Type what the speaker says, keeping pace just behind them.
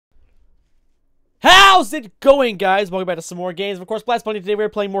How's it going, guys? Welcome back to some more games. Of course, Blast Bunny, today we're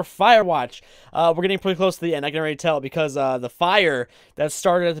playing more Firewatch. We're getting pretty close to the end, I can already tell, because the fire that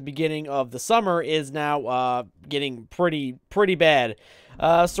started at the beginning of the summer is now getting pretty bad.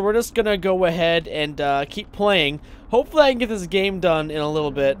 So we're just gonna go ahead and keep playing. Hopefully I can get this game done in a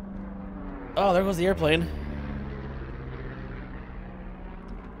little bit. Oh, there goes the airplane.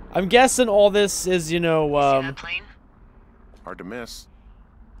 I'm guessing all this is, See that plane? Hard to miss.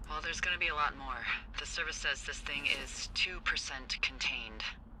 Well, there's gonna be a lot more. The service says this thing is 2% contained.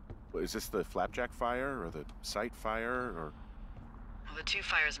 Is this the Flapjack fire or the site fire or? Well, the two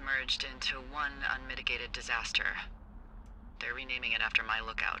fires merged into one unmitigated disaster. They're renaming it after my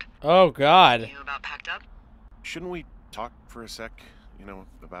lookout. Oh, God. You about packed up? Shouldn't we talk for a sec, you know,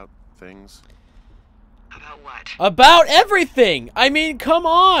 about things? About what? About everything! I mean, come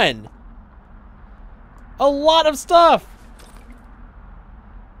on! A lot of stuff!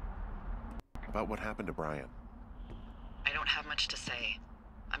 About what happened to Brian? I don't have much to say.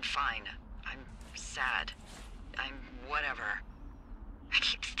 I'm fine. I'm sad. I'm whatever. I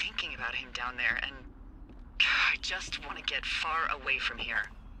keep thinking about him down there, and I just want to get far away from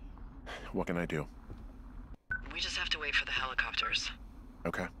here. What can I do? We just have to wait for the helicopters.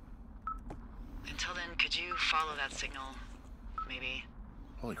 Okay. Until then, could you follow that signal? Maybe?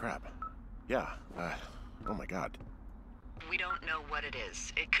 Holy crap. Yeah, oh my god. We don't know what it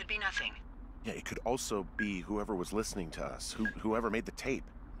is. It could be nothing. Yeah, it could also be whoever was listening to us, whoever made the tape.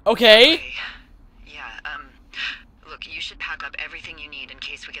 Okay. Yeah, look, you should pack up everything you need in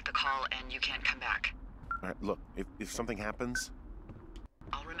case we get the call and you can't come back. All right, look, if something happens...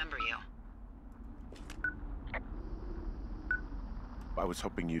 I'll remember you. I was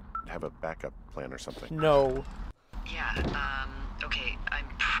hoping you'd have a backup plan or something. No. Yeah, okay, I'm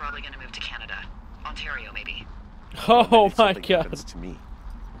probably gonna move to Canada. Ontario, maybe. Oh Maybe my something god. happens to me.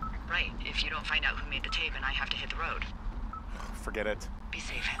 Right, if you don't find out who made the tape and I have to hit the road. Forget it. Be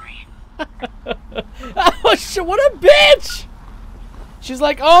safe, Henry. Oh shit, what a bitch! She's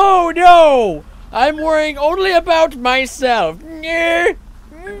like, oh no! I'm worrying only about myself. Nah,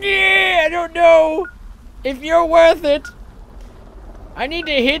 I don't know if you're worth it. I need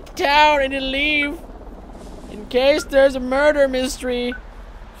to hit town and then leave in case there's a murder mystery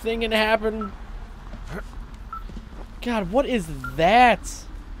thing gonna happen. God, what is that?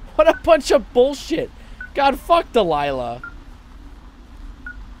 What a bunch of bullshit. God, fuck Delilah.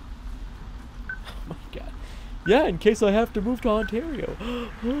 Oh my god. Yeah, in case I have to move to Ontario.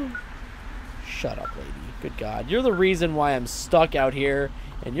 Shut up, lady. Good god. You're the reason why I'm stuck out here,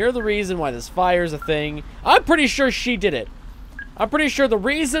 and you're the reason why this fire's a thing. I'm pretty sure she did it. I'm pretty sure the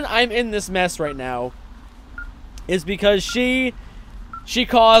reason I'm in this mess right now is because she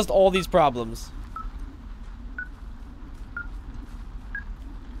caused all these problems.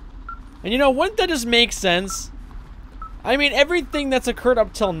 And you know, wouldn't that just make sense? I mean, everything that's occurred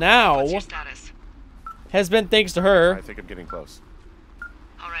up till now What's your status? has been thanks to her. I think I'm getting close.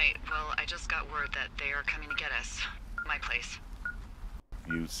 Alright, well, I just got word that they are coming to get us. My place.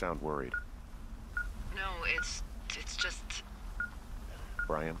 You sound worried. No, it's just...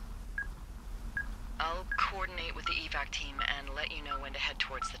 Brian? I'll coordinate with the evac team and let you know when to head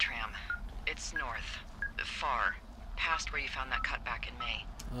towards the tram. It's north. Far. Past where you found that cut back in May.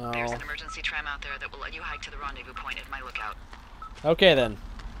 Oh. There's an emergency tram out there that will let you hike to the rendezvous point at my lookout. Okay, then.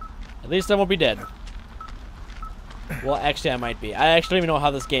 At least I won't be dead. Well, actually, I might be. I actually don't even know how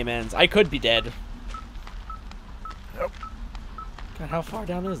this game ends. I could be dead. Nope. God, how far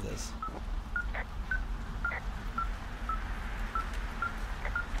down is this?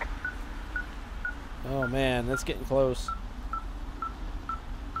 Oh, man. That's getting close.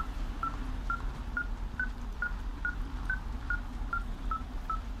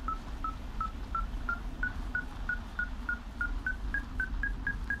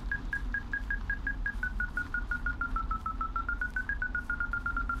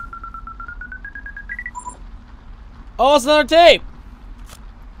 Oh, it's another tape!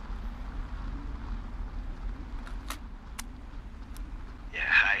 Yeah,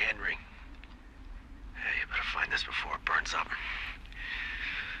 hi, Henry. Hey, you better find this before it burns up.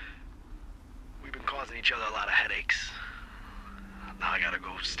 We've been causing each other a lot of headaches. Now I gotta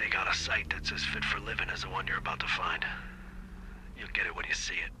go stake out a site that's as fit for living as the one you're about to find. You'll get it when you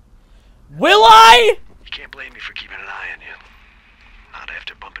see it. Will I? You can't blame me for keeping an eye on you. Not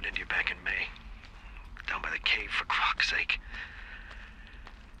after bumping into you back in May. Down by the cave, for croc's sake.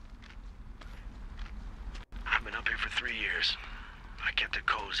 I've been up here for 3 years. I kept it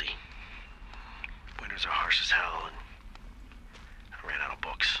cozy. Winters are harsh as hell, and I ran out of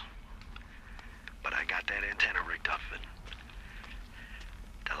books. But I got that antenna rigged up, and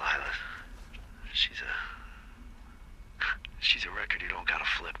Delilah, she's a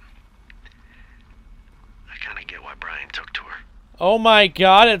Oh my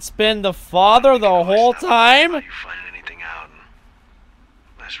god, it's been the father the whole time? You finding anything out? And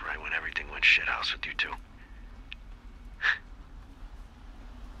that's right when everything went shithouse with you two.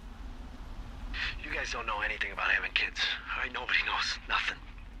 You guys don't know anything about having kids. All right, nobody knows nothing.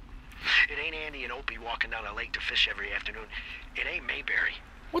 It ain't Andy and Opie walking down a lake to fish every afternoon. It ain't Mayberry.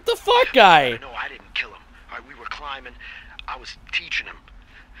 What the fuck, guy? No, I didn't kill him. All right, we were climbing. I was teaching him.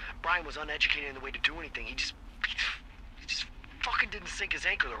 Brian was uneducated in the way to do anything. He just fucking didn't sink his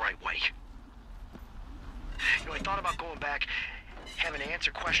anchor the right way. You know, I thought about going back, having to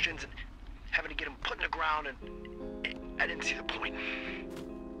answer questions, and having to get him put in the ground, and I didn't see the point.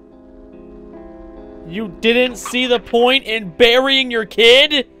 You didn't see the point in burying your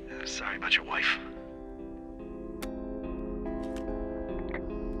kid? Sorry about your wife.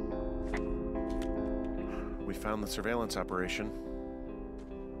 We found the surveillance operation.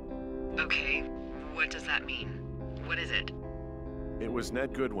 Okay, what does that mean? What is it? It was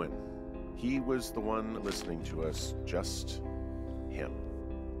Ned Goodwin. He was the one listening to us, just him.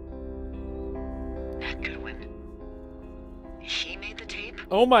 Ned Goodwin. He made the tape?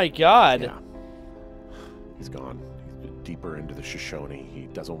 Oh my god. Yeah. He's gone. He's been deeper into the Shoshone. He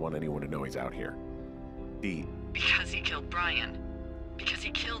doesn't want anyone to know he's out here. Because he killed Brian. Because he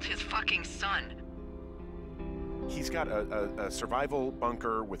killed his fucking son. He's got a survival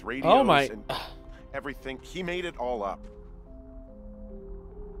bunker with radios Oh my... and everything. He made it all up.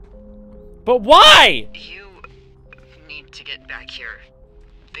 But why? You need to get back here.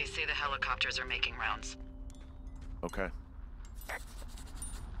 They say the helicopters are making rounds. Okay.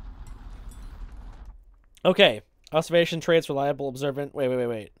 Okay. Observation traits, reliable, observant.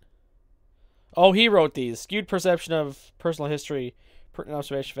 Wait. Oh, he wrote these. Skewed perception of personal history. Pertinent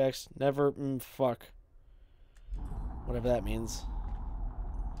observation facts. Never... fuck. Whatever that means.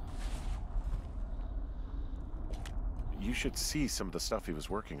 You should see some of the stuff he was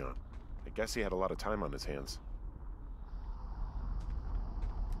working on. I guess he had a lot of time on his hands.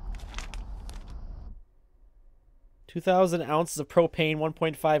 $2,000 ounces of propane,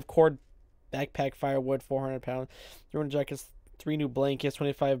 1.5 cord backpack firewood, 400 pounds, 300 jackets, 3 new blankets,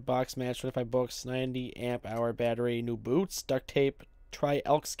 25 box match, 25 books, 90 amp hour battery, new boots, duct tape, try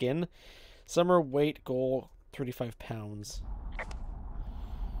elk skin, summer weight goal, 35 pounds.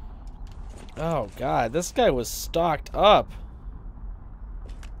 Oh god, this guy was stocked up.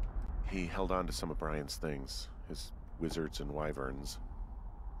 He held on to some of Brian's things, his wizards and wyverns.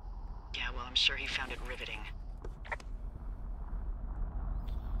 Yeah, well, I'm sure he found it riveting.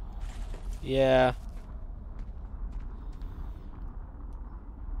 Yeah.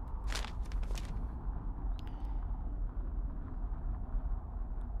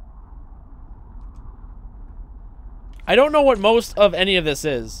 I don't know what most of any of this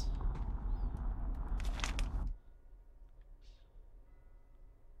is.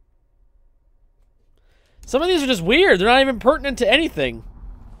 Some of these are just weird. They're not even pertinent to anything.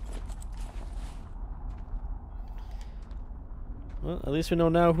 Well, at least we know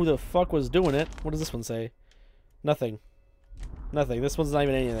now who the fuck was doing it. What does this one say? Nothing. Nothing. This one's not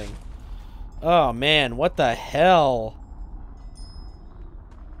even anything. Oh, man. What the hell?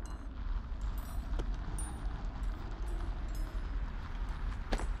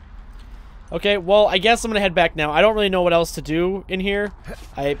 Okay, well, I guess I'm gonna head back now. I don't really know what else to do in here.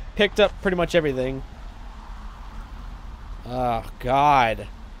 I picked up pretty much everything. Oh, God.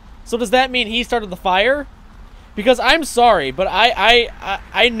 So does that mean he started the fire? Because I'm sorry, but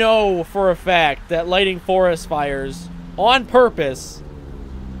I know for a fact that lighting forest fires on purpose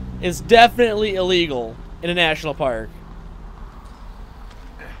is definitely illegal in a national park.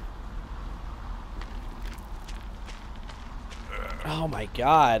 Oh my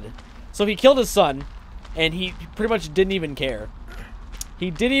god. So he killed his son, and he pretty much didn't even care.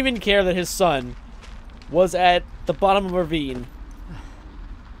 He didn't even care that his son was at the bottom of a ravine,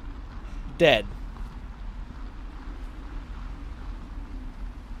 dead.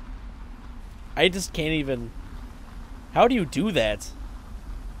 I just can't even... How do you do that?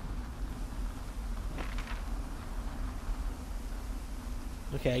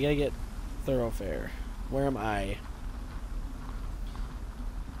 Okay, I gotta get thoroughfare. Where am I?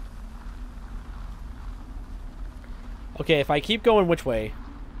 Okay, if I keep going, which way?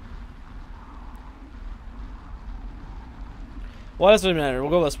 Well, that doesn't matter.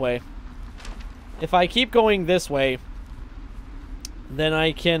 We'll go this way. If I keep going this way, then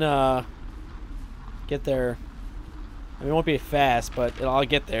I can, get there. I mean, it won't be fast, but I'll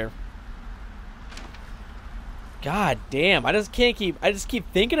get there. God damn, I just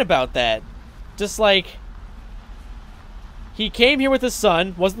keep thinking about that. Just like, he came here with his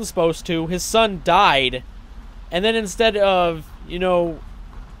son, wasn't supposed to, his son died, and then instead of you know,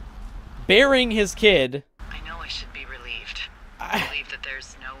 burying his kid. I know I should be relieved. Relieved that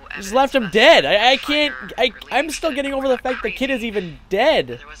there's no evidence. Just left him left dead. of the I can't. fire, I'm relieved still that getting we're over the not fact the kid is crazy. even dead.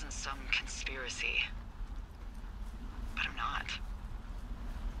 There wasn't some conspiracy. But I'm not.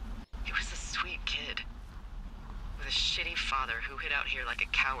 He was a sweet kid. With a shitty father who hid out here like a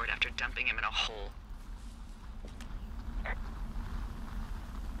coward after dumping him in a hole.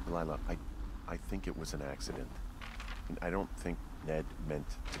 Delilah, I think it was an accident. And I don't think Ned meant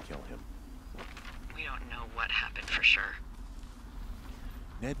to kill him. We don't know what happened for sure.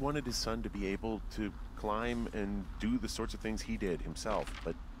 Ned wanted his son to be able to climb and do the sorts of things he did himself,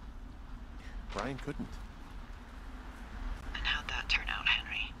 but Brian couldn't. And how'd that turn out,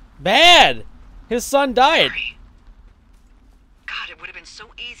 Henry? Bad. His son died. Sorry. God, it would have been so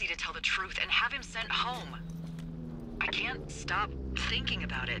easy to tell the truth and have him sent home. I can't stop thinking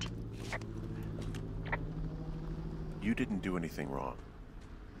about it. You didn't do anything wrong.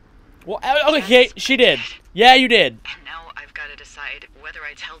 Well, okay, she did. Yeah, you did. And now I've got to decide whether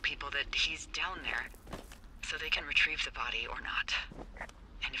I tell people that he's down there so they can retrieve the body or not.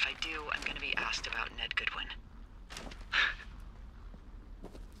 And if I do, I'm going to be asked about Ned Goodwin.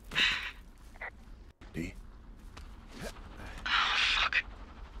 Dee? Oh, fuck.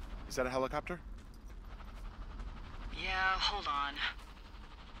 Is that a helicopter? Yeah, hold on.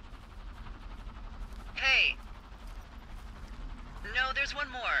 Hey. No, there's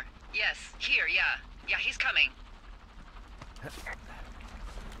one more. Yes, here, yeah. Yeah, he's coming.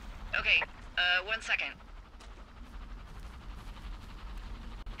 Okay, 1 second.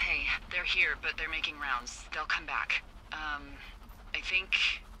 Hey, they're here, but they're making rounds. They'll come back. I think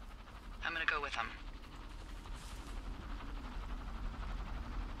I'm gonna go with them.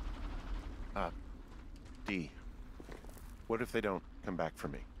 Dee, what if they don't come back for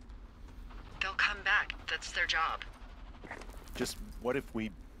me? They'll come back. That's their job. Just what if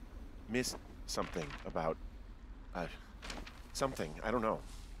we missed something about, something, I don't know.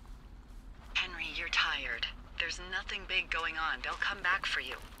 Henry, you're tired. There's nothing big going on. They'll come back for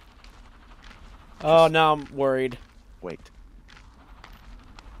you. Oh, now I'm worried. Wait.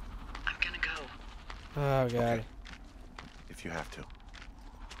 I'm gonna go. Oh, God. Okay. If you have to.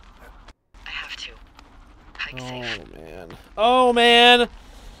 I have to. Hike safe. Oh, man. Oh, man.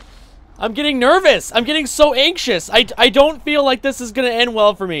 I'm getting nervous. I'm getting so anxious. I don't feel like this is gonna end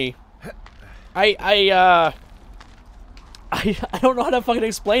well for me. I don't know how to fucking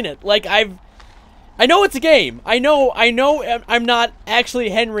explain it. Like, I know it's a game. I know I'm not actually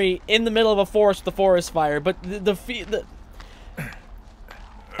Henry in the middle of a forest with a forest fire, but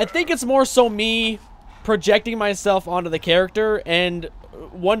I think it's more so me projecting myself onto the character and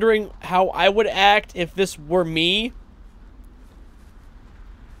wondering how I would act if this were me.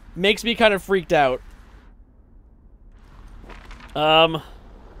 Makes me kind of freaked out.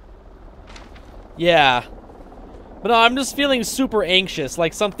 Yeah. But no, I'm just feeling super anxious,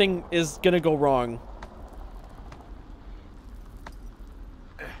 like something is gonna go wrong.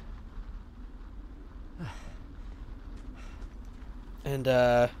 And,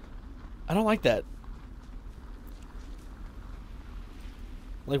 I don't like that.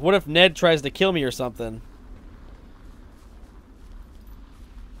 Like, what if Ned tries to kill me or something?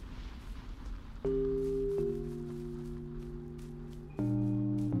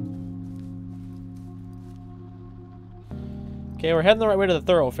 Okay, we're heading the right way to the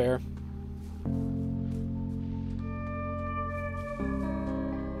thoroughfare.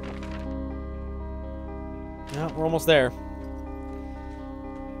 Yeah, we're almost there.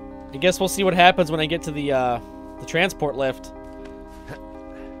 I guess we'll see what happens when I get to the transport lift.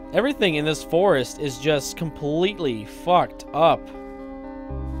 Everything in this forest is just completely fucked up.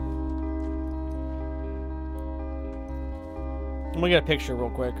 I'm gonna get a picture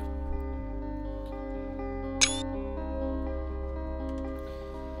real quick.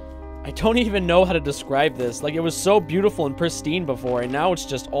 I don't even know how to describe this. Like, it was so beautiful and pristine before, and now it's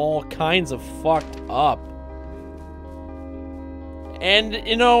just all kinds of fucked up. And,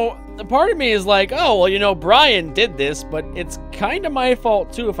 you know, the part of me is like, oh, well, you know, Brian did this, but it's kind of my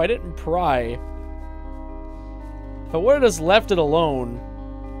fault, too, if I didn't pry. If I would have just left it alone.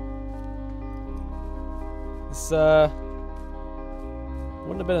 This, wouldn't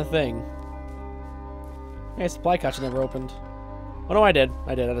have been a thing. Hey, supply cache never opened. Oh, no, I did.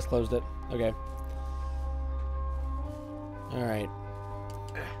 I just closed it. Okay. Alright.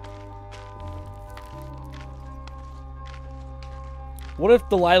 What if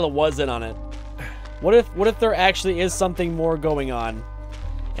Delilah was in on it? What if there actually is something more going on?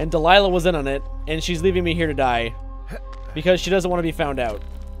 And Delilah was in on it, and she's leaving me here to die. Because she doesn't want to be found out.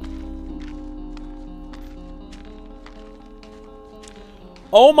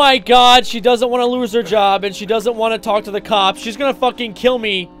 Oh my god, she doesn't want to lose her job and she doesn't want to talk to the cops. She's gonna fucking kill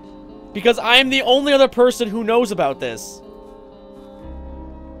me because I'm the only other person who knows about this.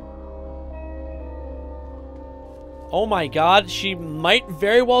 Oh my god, she might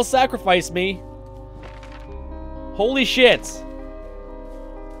very well sacrifice me. Holy shit.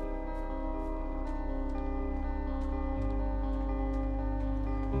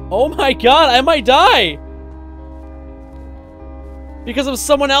 Oh my god, I might die! Because of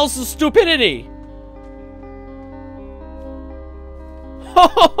someone else's stupidity!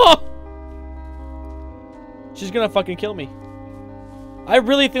 She's gonna fucking kill me. I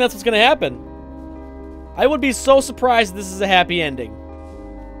really think that's what's gonna happen. I would be so surprised if this is a happy ending.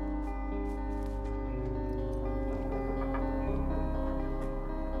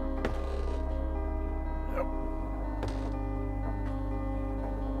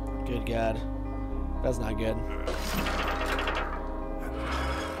 Good God. That's not good.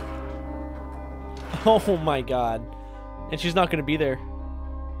 Oh my God. And she's not gonna be there.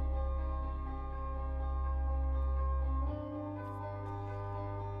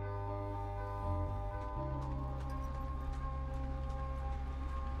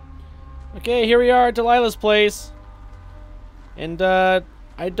 Okay, here we are at Delilah's place. And, I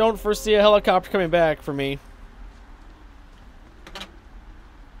don't foresee a helicopter coming back for me.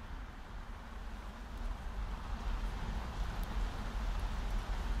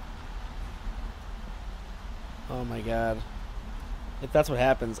 Oh my God. If that's what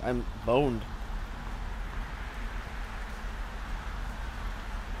happens, I'm boned.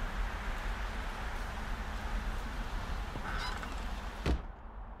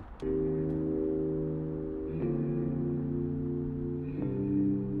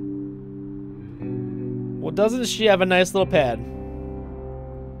 Well, doesn't she have a nice little pad?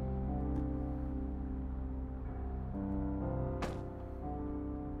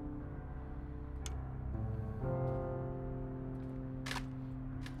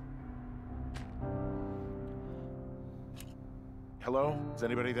 Hello? Is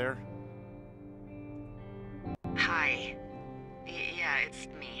anybody there? Hi. Yeah, it's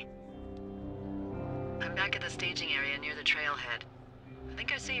me. I'm back at the staging area near the trailhead. I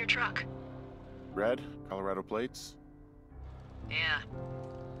think I see your truck. Red? Colorado plates? Yeah.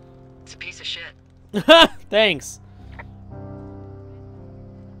 It's a piece of shit. Thanks.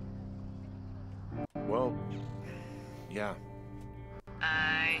 Well, yeah.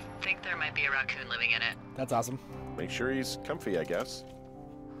 I think there might be a raccoon living in it. That's awesome. Make sure he's comfy, I guess.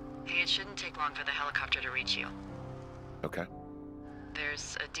 Hey, it shouldn't take long for the helicopter to reach you. Okay.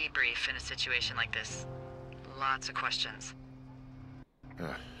 There's a debrief in a situation like this. Lots of questions.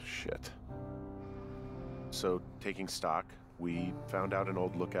 Shit. So, taking stock, we found out an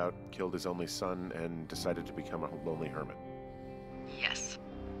old lookout killed his only son and decided to become a lonely hermit. Yes.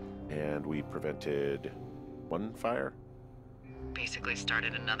 And we prevented one fire? Basically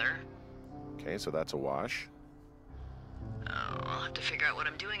started another. Okay, so that's a wash. Oh, I'll have to figure out what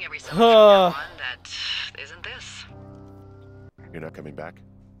I'm doing every summer from now on that isn't this. You're not coming back?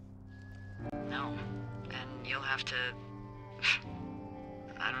 No. And you'll have to...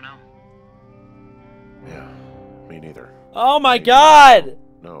 I don't know. Yeah, me neither. Oh my God!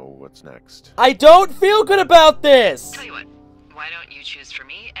 No, what's next? I don't feel good about this! Tell you what, why don't you choose for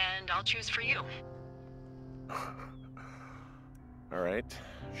me and I'll choose for you? Alright,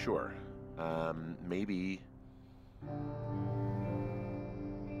 sure. Maybe...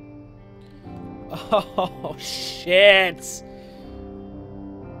 Oh, shit!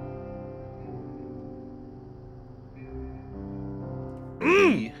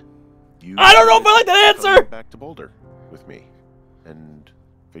 Maybe you I don't know if I like that come answer! back to Boulder with me and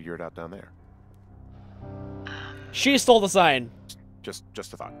figure it out down there. She stole the sign. Just a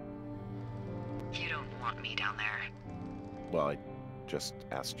thought. You don't want me down there. Well, I just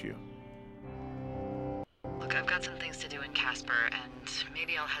asked you. Look, I've got some things to do in Casper, and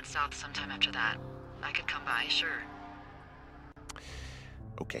maybe I'll head south sometime after that. I could come by, sure.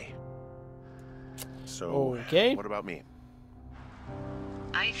 Okay. So, Okay. what about me?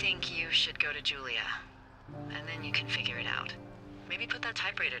 I think you should go to Julia, and then you can figure it out. Maybe put that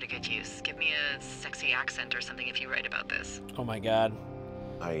typewriter to good use. Give me a sexy accent or something if you write about this. Oh my God.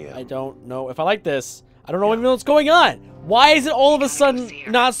 I I don't know if I like this. I don't know even what's going on. Why is it all of a sudden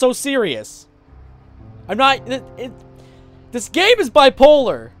not so serious? I'm not... this game is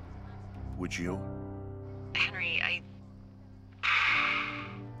bipolar. Would you? Henry,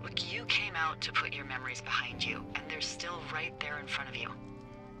 Look, you came out to put your memories behind you, and they're still right there in front of you.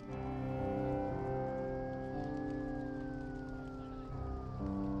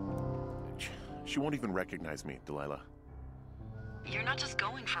 She won't even recognize me, Delilah. you're not just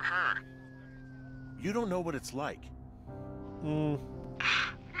going for her. You don't know what it's like.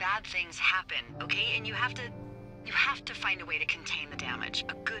 Bad things happen, okay? And you have to find a way to contain the damage.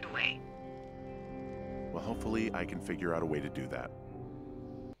 A good way. Well, hopefully I can figure out a way to do that.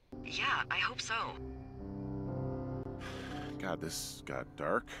 Yeah, I hope so. God, this got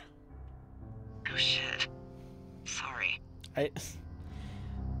dark. Oh shit. Sorry. This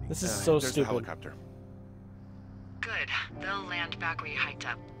is so There's the stupid. helicopter. Good. They'll land back where you hiked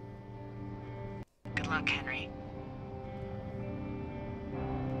up. Good luck, Henry.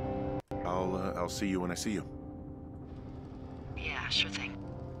 I'll see you when I see you. Yeah, sure thing.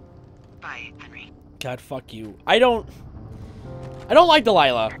 Bye, Henry. God, fuck you. I don't like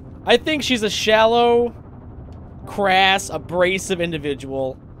Delilah. I think she's a shallow, crass, abrasive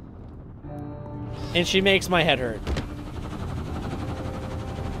individual. And she makes my head hurt.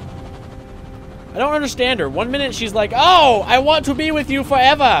 I don't understand her. One minute she's like, oh, I want to be with you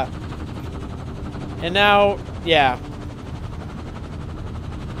forever. And now, yeah.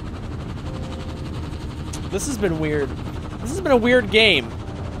 This has been weird. This has been a weird game.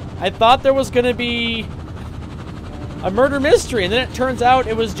 I thought there was going to be a murder mystery, and then it turns out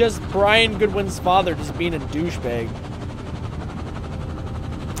it was just Brian Goodwin's father just being a douchebag.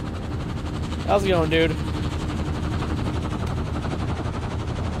 How's it going, dude?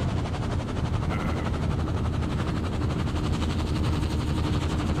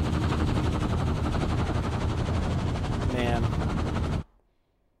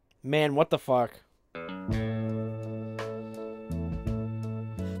 Man, what the fuck?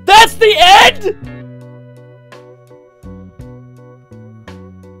 That's the end?!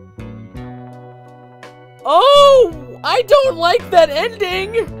 Oh! I don't like that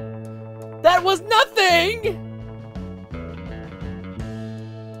ending! That was nothing!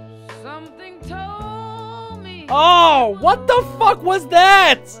 Something told me. Oh, what the fuck was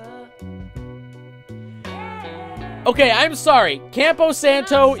that? Okay, I'm sorry. Campo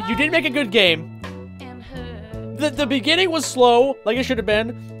Santo, you did make a good game. The beginning was slow, like it should have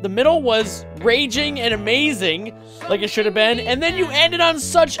been. The middle was raging and amazing, like it should have been. And then you ended on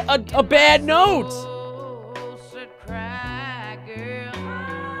such a bad note.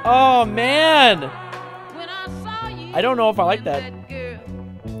 Oh, man. I don't know if I like that.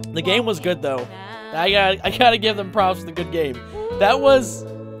 The game was good, though. I gotta give them props for the good game. That was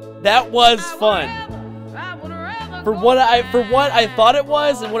fun. For what I thought it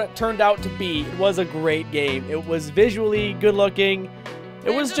was and what it turned out to be, it was a great game. It was visually good looking. It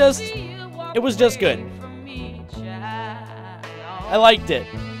was just good. I liked it.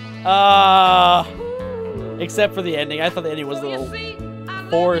 Except for the ending. I thought the ending was a little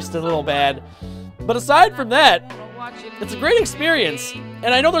forced and a little bad. But aside from that, it's a great experience.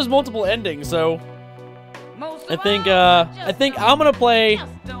 And I know there's multiple endings, so I think I'm gonna play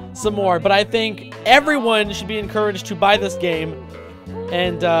some more, but I think everyone should be encouraged to buy this game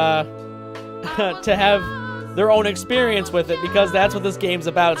and to have their own experience with it, because that's what this game's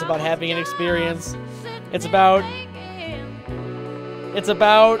about. It's about having an experience. It's about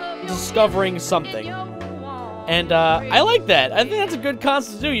discovering something. And I like that. I think that's a good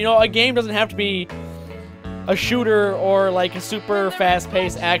concept to do. You know, a game doesn't have to be a shooter or like a super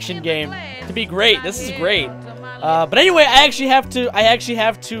fast-paced action game to be great. This is great. But anyway, I actually have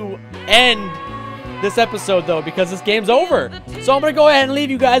to end this episode though, because this game's over. So I'm gonna go ahead and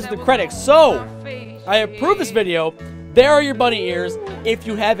leave you guys with the credits. So I approve this video. There are your bunny ears. If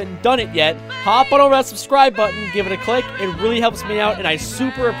you haven't done it yet, hop on over that subscribe button, give it a click. It really helps me out, and I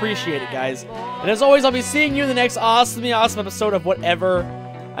super appreciate it, guys. And as always, I'll be seeing you in the next awesome episode of whatever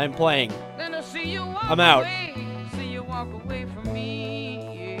I'm playing. I'm out.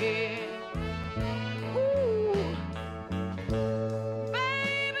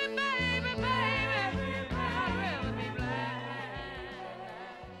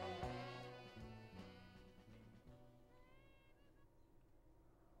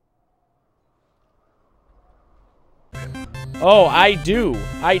 Oh, I do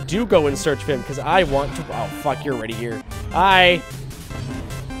go and search for him because I want to. Oh, fuck, you're already here.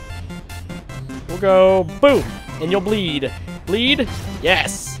 We'll go boom, and you'll bleed. Bleed?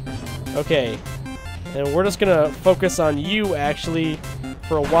 Yes. Okay. And we're just gonna focus on you, actually,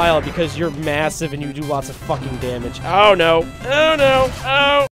 for a while because you're massive and you do lots of fucking damage. Oh, no. Oh, no. Oh.